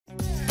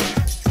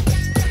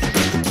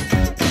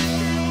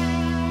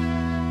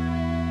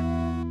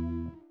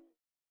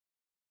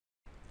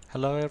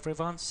Hello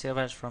everyone,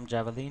 Siavash from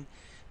Javelin.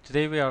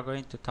 Today we are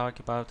going to talk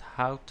about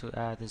how to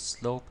add a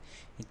slope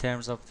in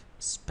terms of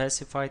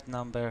specified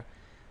number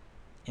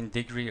in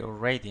degree or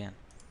radian.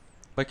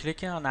 By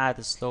clicking on add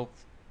a slope,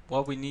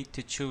 what we need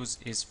to choose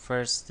is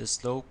first the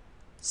slope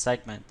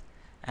segment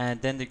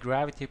and then the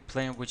gravity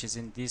plane, which is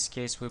in this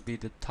case will be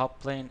the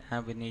top plane,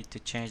 and we need to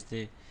change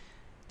the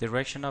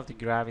direction of the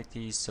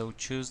gravity, so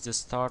choose the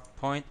start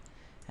point.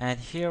 And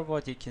here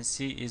what you can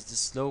see is the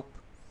slope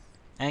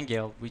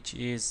angle, which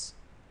is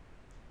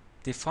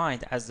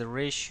defined as the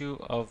ratio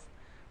of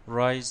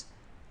rise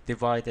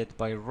divided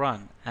by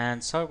run,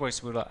 and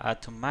SolidWorks will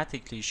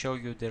automatically show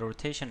you the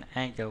rotation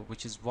angle,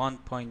 which is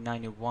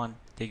 1.91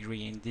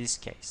 degree in this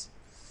case.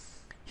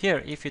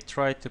 Here if you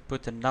try to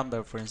put a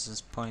number, for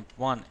instance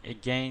 0.1,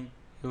 again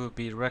it will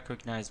be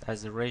recognized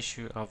as the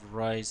ratio of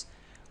rise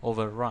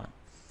over run.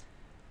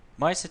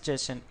 My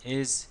suggestion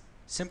is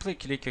simply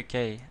click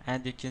OK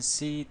and you can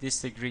see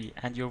this degree,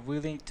 and you're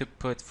willing to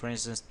put for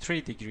instance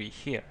 3 degree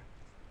here.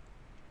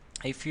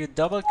 If you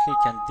double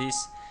click on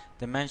this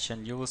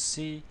dimension, you will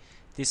see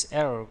this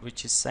error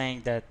which is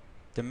saying that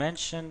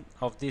dimension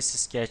of this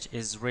sketch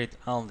is read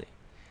only.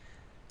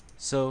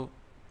 So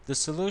the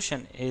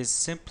solution is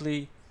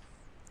simply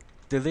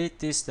delete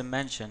this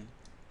dimension,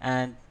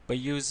 and by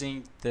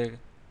using the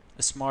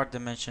smart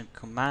dimension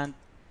command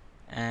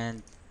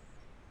and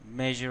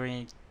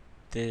measuring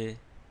the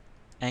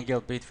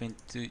angle between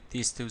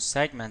these two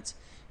segments,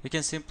 you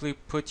can simply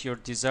put your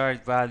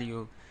desired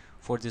value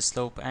for the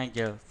slope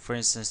angle, for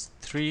instance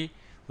 3,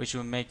 which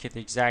will make it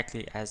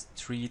exactly as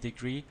 3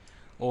 degree,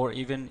 or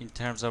even in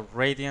terms of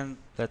radian,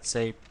 let's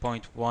say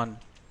 0.1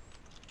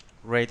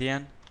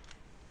 radian,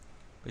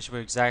 which will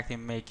exactly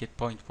make it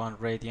 0.1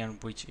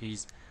 radian, which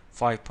is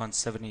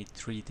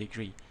 5.73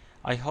 degree.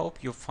 I hope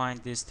you find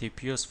this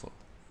tip useful.